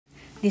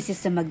This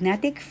is a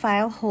magnetic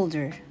file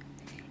holder.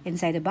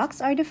 Inside the box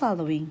are the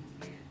following: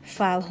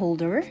 file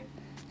holder,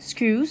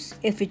 screws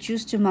if you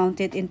choose to mount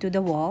it into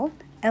the wall,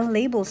 and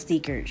label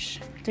stickers.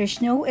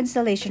 There's no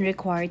installation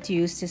required to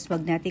use this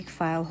magnetic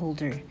file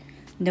holder.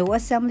 No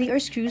assembly or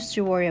screws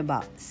to worry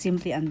about.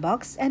 Simply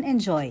unbox and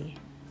enjoy.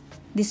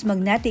 This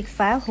magnetic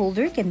file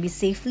holder can be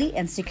safely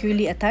and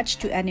securely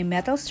attached to any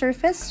metal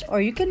surface,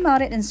 or you can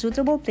mount it in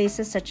suitable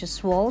places such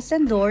as walls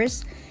and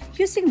doors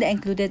using the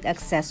included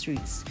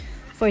accessories.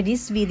 For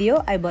this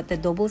video, I bought the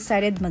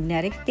double-sided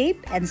magnetic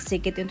tape and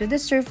stick it into the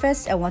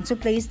surface I want to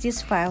place this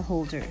file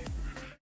holder.